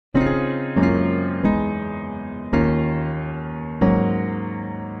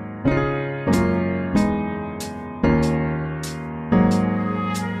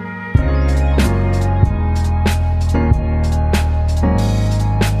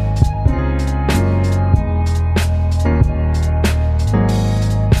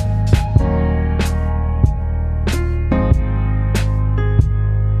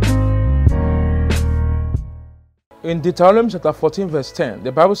In Deuteronomy chapter 14 verse 10,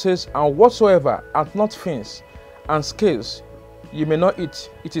 the Bible says, "And whatsoever hath not fins and scales, you may not eat,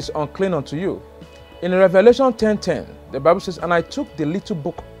 it is unclean unto you." In Revelation 10:10, the Bible says, "And I took the little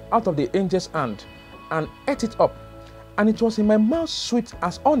book out of the angel's hand and ate it up, and it was in my mouth sweet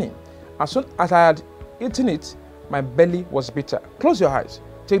as honey. As soon as I had eaten it, my belly was bitter." Close your eyes.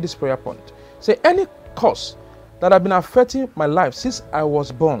 Take this prayer point. Say, any curse that have been affecting my life since I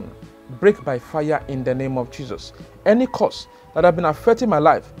was born, break by fire in the name of Jesus. Any curse that have been affecting my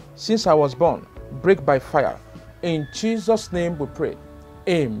life since I was born, break by fire. In Jesus' name we pray.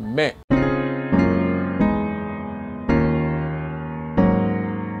 Amen.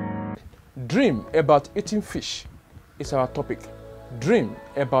 Dream about eating fish is our topic. Dream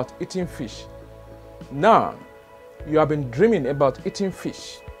about eating fish. Now, you have been dreaming about eating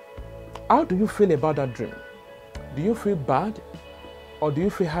fish. How do you feel about that dream? Do you feel bad or do you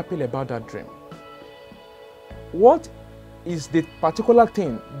feel happy about that dream? What is the particular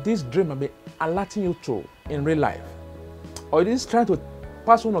thing this dream may be alerting you to in real life? Or it is trying to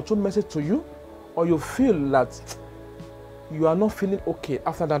pass one or two messages to you, or you feel that you are not feeling okay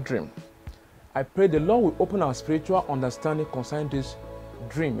after that dream? I pray the Lord will open our spiritual understanding concerning this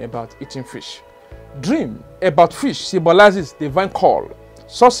dream about eating fish. Dream about fish symbolizes divine call,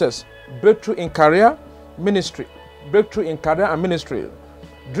 success, breakthrough in career, ministry, breakthrough in career and ministry.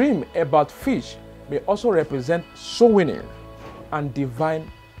 Dream about fish may also represent soul winning and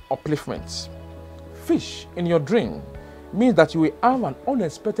divine upliftment. Fish in your dream means that you will have an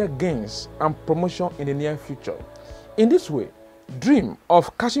unexpected gains and promotion in the near future. In this way, dream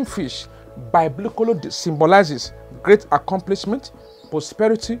of catching fish biblically symbolizes great accomplishment,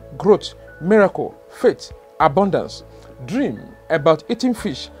 prosperity, growth, miracle, faith, abundance. Dream about eating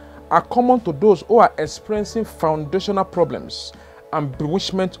fish are common to those who are experiencing foundational problems and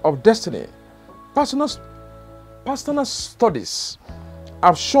bewitchment of destiny. Personal studies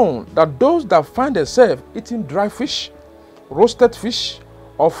have shown that those that find themselves eating dry fish, roasted fish,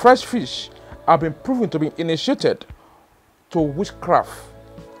 or fresh fish have been proven to be initiated to witchcraft.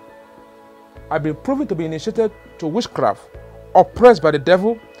 Oppressed by the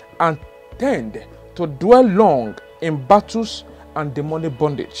devil, and tend to dwell long in battles and demonic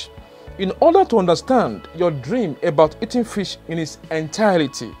bondage. In order to understand your dream about eating fish in its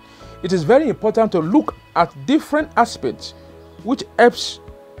entirety, it is very important to look at different aspects which helps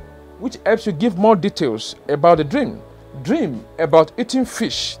you give more details about the dream. Dream about eating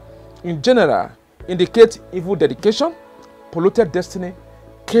fish in general indicate evil dedication, polluted destiny,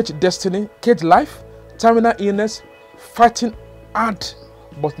 caged life, terminal illness, fighting hard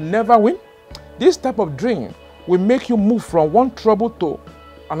but never win. This type of dream will make you move from one trouble to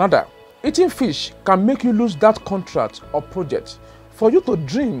another. Eating fish can make you lose that contract or project. For you to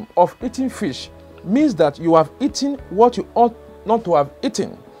dream of eating fish means that you have eaten what you ought not to have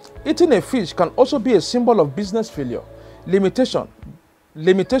eaten. Eating a fish can also be a symbol of business failure, limitation,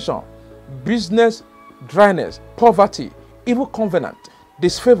 business dryness, poverty, evil covenant,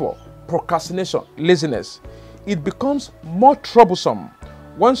 disfavor, procrastination, laziness. It becomes more troublesome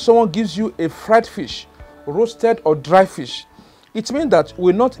when someone gives you a fried fish, roasted or dry fish. It means that you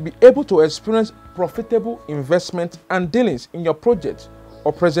will not be able to experience profitable investment and dealings in your project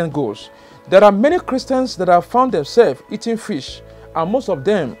or present goals. There are many Christians that have found themselves eating fish, and most of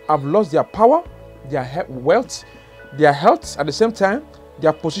them have lost their power, their wealth, their health, at the same time,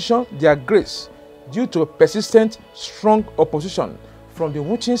 their position, their grace, due to persistent, strong opposition from the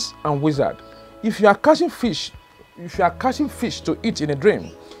witches and wizards. If you are catching fish to eat in a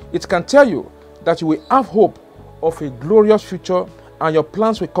dream, it can tell you that you will have hope of a glorious future and your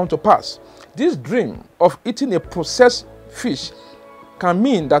plans will come to pass. This dream of eating a processed fish can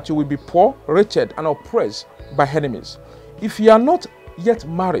mean that you will be poor, wretched, and oppressed by enemies. If you are not yet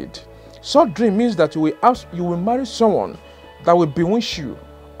married, such dream means that you will marry someone that will bewitch you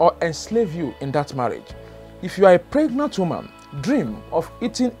or enslave you in that marriage. If you are a pregnant woman, dream of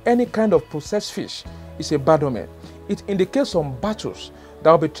eating any kind of processed fish is a bad omen. It indicates some battles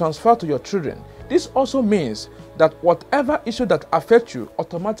that will be transferred to your children. This also means that whatever issue that affects you,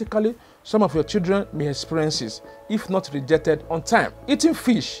 automatically some of your children may experience it, if not rejected on time. Eating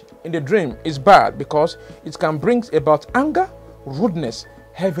fish in the dream is bad because it can bring about anger, rudeness,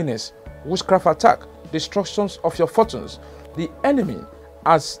 heaviness, witchcraft attack, destructions of your fortunes. The enemy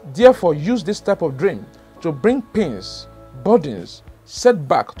has therefore used this type of dream to bring pains, burdens,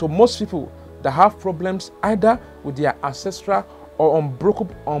 setback to most people that have problems either with their ancestral or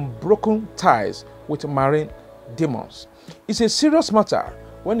unbroken ties with marine demons. It's a serious matter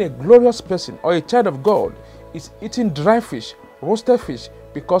when a glorious person or a child of God is eating dry fish, roasted fish,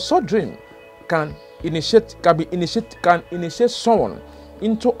 because such dream can can initiate someone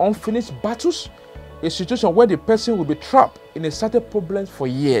into unfinished battles, a situation where the person will be trapped in a certain problem for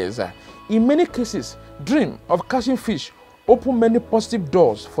years. In many cases, dream of catching fish open many positive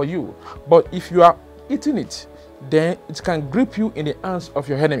doors for you, but if you are eating it, then it can grip you in the hands of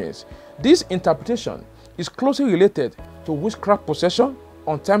your enemies. This interpretation is closely related to witchcraft possession,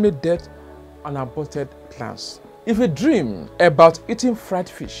 untimely death, and aborted plans. If you dream about eating fried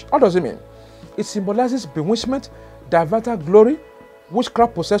fish, what does it mean? It symbolizes bewitchment, diverted glory,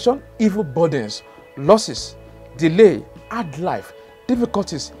 witchcraft possession, evil burdens, losses, delay, hard life,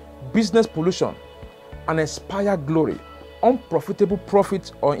 difficulties, business pollution, and expired glory, unprofitable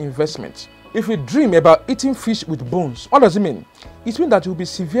profit or investment. If you dream about eating fish with bones, what does it mean? It means that you'll be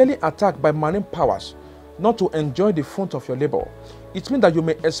severely attacked by marine powers, not to enjoy the fruit of your labor. It means that you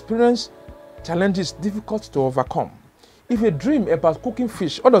may experience challenges difficult to overcome. If you dream about cooking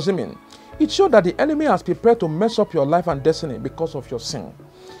fish, what does it mean? It shows that the enemy has prepared to mess up your life and destiny because of your sin.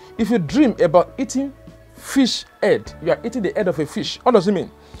 If you dream about eating fish head, you are eating the head of a fish, what does it mean?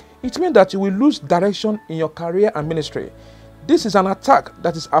 It means that you will lose direction in your career and ministry. This is an attack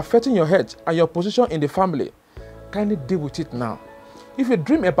that is affecting your health and your position in the family. Kindly deal with it now. If you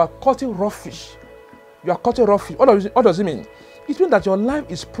dream about cutting raw fish, you are cutting raw fish, what does it mean? It means that your life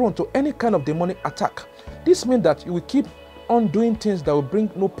is prone to any kind of demonic attack. This means that you will keep on doing things that will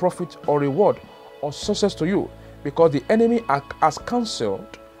bring no profit or reward or success to you, because the enemy has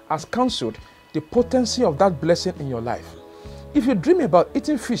cancelled the potency of that blessing in your life. If you dream about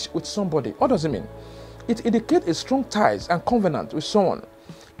eating fish with somebody, what does it mean? It indicates a strong ties and covenant with someone.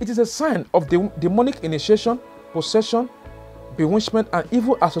 It is a sign of demonic initiation, possession, bewitchment, and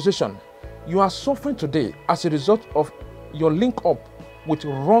evil association. You are suffering today as a result of your link up with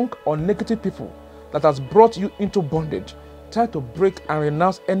wrong or negative people that has brought you into bondage. Try to break and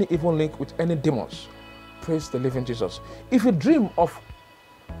renounce any evil link with any demons. Praise the living Jesus. If you dream of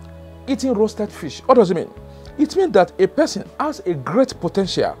eating roasted fish, what does it mean? It means that a person has a great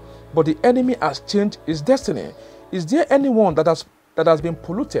potential, but the enemy has changed his destiny. Is there anyone that has been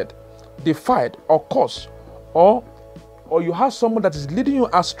polluted, defied, or cursed, or you have someone that is leading you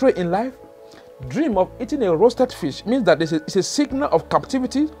astray in life? Dream of eating a roasted fish means that it's a signal of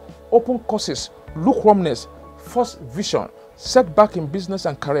captivity, open curses, lukewarmness, false vision, setback in business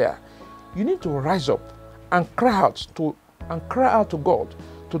and career. You need to rise up and cry out to God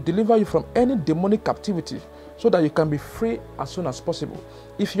to deliver you from any demonic captivity, so that you can be free as soon as possible.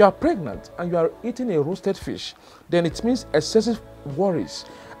 If you are pregnant and you are eating a roasted fish, then it means excessive worries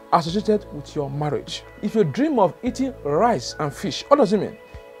associated with your marriage. If you dream of eating rice and fish, what does it mean?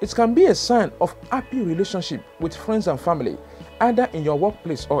 It can be a sign of happy relationship with friends and family, either in your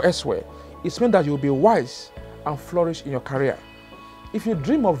workplace or elsewhere. It means that you will be wise and flourish in your career. If you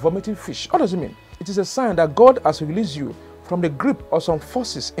dream of vomiting fish, what does it mean? It is a sign that God has released you from the grip of some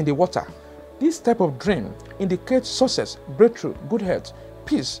forces in the water. This type of dream indicates success, breakthrough, good health,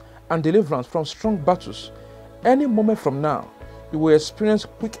 peace, and deliverance from strong battles. Any moment from now, you will experience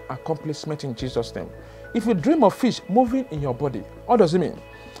quick accomplishment in Jesus' name. If you dream of fish moving in your body, what does it mean?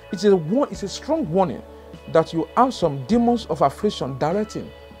 It's a strong warning that you have some demons of affliction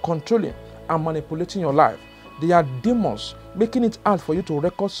directing, controlling, and manipulating your life. They are demons making it hard for you to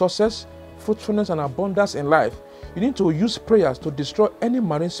record success, fruitfulness, and abundance in life. You need to use prayers to destroy any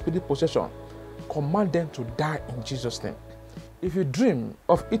marine spirit possession. Command them to die in Jesus' name. If you dream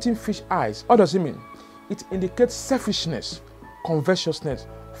of eating fish eyes, what does it mean? It indicates selfishness, covetousness,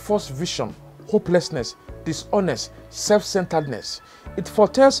 false vision, hopelessness, dishonest, self-centeredness. It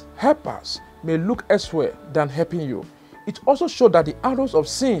foretells helpers may look elsewhere than helping you. It also shows that the arrows of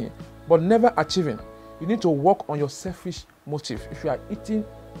sin but never achieving. You need to work on your selfish motive. If you are eating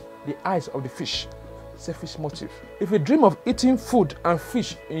the eyes of the fish, selfish motive. If you dream of eating food and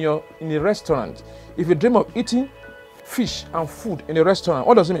fish in a restaurant, if you dream of eating fish and food in a restaurant,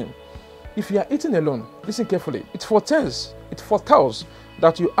 what does it mean? If you are eating alone, listen carefully. It foretells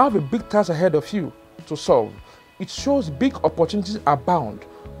that you have a big task ahead of you to solve. It shows big opportunities abound,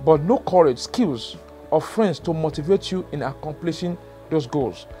 but no courage, skills, or friends to motivate you in accomplishing those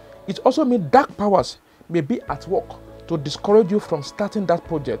goals. It also means dark powers may be at work to discourage you from starting that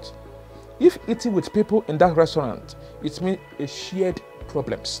project. If eating with people in that restaurant, it means a shared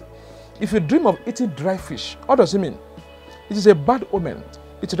problems. If you dream of eating dry fish, what does it mean? It is a bad omen.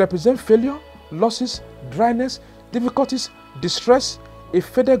 It represents failure, losses, dryness, difficulties, distress, a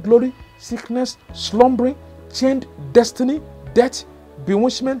faded glory, sickness, slumbering, chained destiny, death,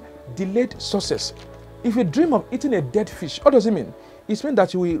 bewitchment, delayed success. If you dream of eating a dead fish, what does it mean? It means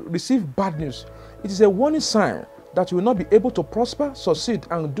that you will receive bad news. It is a warning sign that you will not be able to prosper, succeed,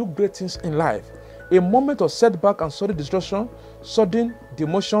 and do great things in life. a moment of setback and sudden destruction, sudden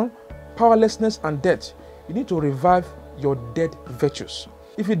demotion, powerlessness and death, you need to revive your dead virtues.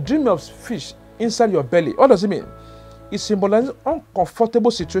 If you dream of fish inside your belly, what does it mean? It symbolizes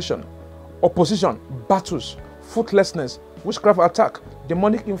uncomfortable situation, opposition, battles, fruitlessness, witchcraft attack,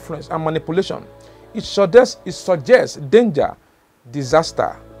 demonic influence and manipulation. It suggests danger,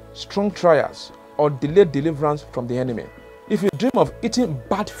 disaster, strong trials, or delayed deliverance from the enemy. If you dream of eating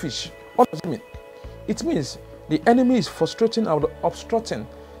bad fish, what does it mean? It means the enemy is frustrating and obstructing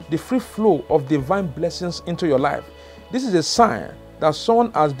the free flow of divine blessings into your life. This is a sign that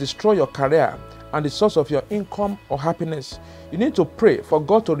someone has destroyed your career and the source of your income or happiness. You need to pray for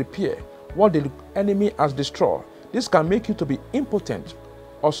God to repair what the enemy has destroyed. This can make you to be impotent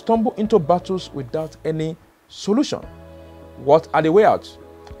or stumble into battles without any solution. What are the way out?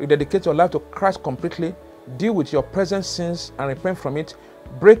 Rededicate your life to Christ completely, deal with your present sins and repent from it,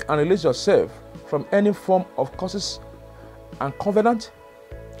 break and release yourself from any form of curses and covenant,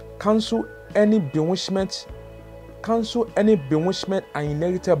 cancel any bewitchment and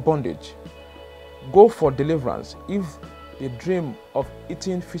inherited bondage. Go for deliverance if the dream of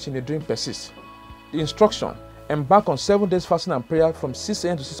eating fish in a dream persists. The instruction: embark on 7 days fasting and prayer from 6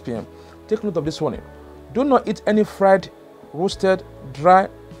 a.m. to 6 p.m. Take note of this warning. Do not eat any fried, roasted, dry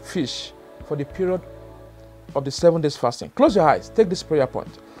fish for the period of the 7 days fasting. Close your eyes. Take this prayer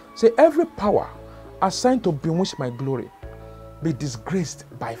point. Say, every power assigned to bewitch my glory, be disgraced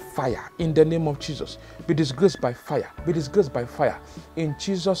by fire in the name of Jesus. Be disgraced by fire. Be disgraced by fire. In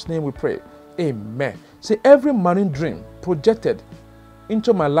Jesus' name we pray. Amen. Say, every marine dream projected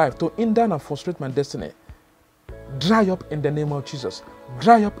into my life to hinder and frustrate my destiny, dry up in the name of Jesus.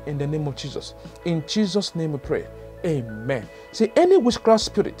 Dry up in the name of Jesus. In Jesus' name we pray. Amen. Say, any witchcraft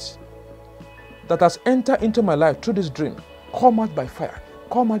spirit that has entered into my life through this dream, come out by fire.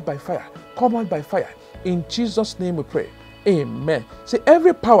 Come out by fire. Come out by fire. In Jesus' name we pray. Amen. Say,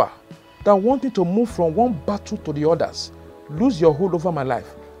 every power that wants me to move from one battle to the others, lose your hold over my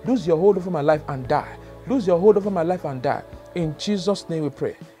life. Lose your hold over my life and die. Lose your hold over my life and die. In Jesus' name we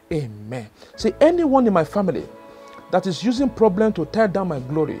pray. Amen. Say, anyone in my family that is using problem to tear down my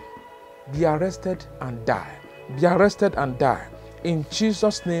glory, be arrested and die. Be arrested and die. In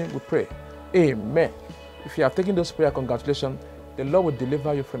Jesus' name we pray. Amen. If you have taken those prayers, congratulations. The Lord will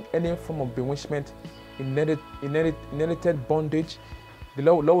deliver you from any form of bewitchment, inherited bondage. The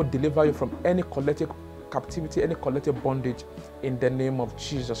Lord will deliver you from any collective captivity, any collective bondage in the name of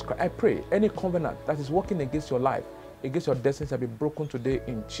Jesus Christ. I pray any covenant that is working against your life, against your destiny, shall be broken today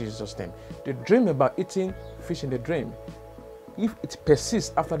in Jesus' name. The dream about eating fish in the dream, if it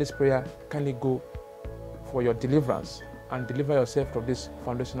persists after this prayer, kindly go for your deliverance and deliver yourself from these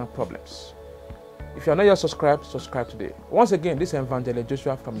foundational problems. If you are not yet subscribed, subscribe today. Once again, this is Evangelist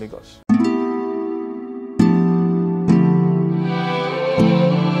Joshua from Lagos.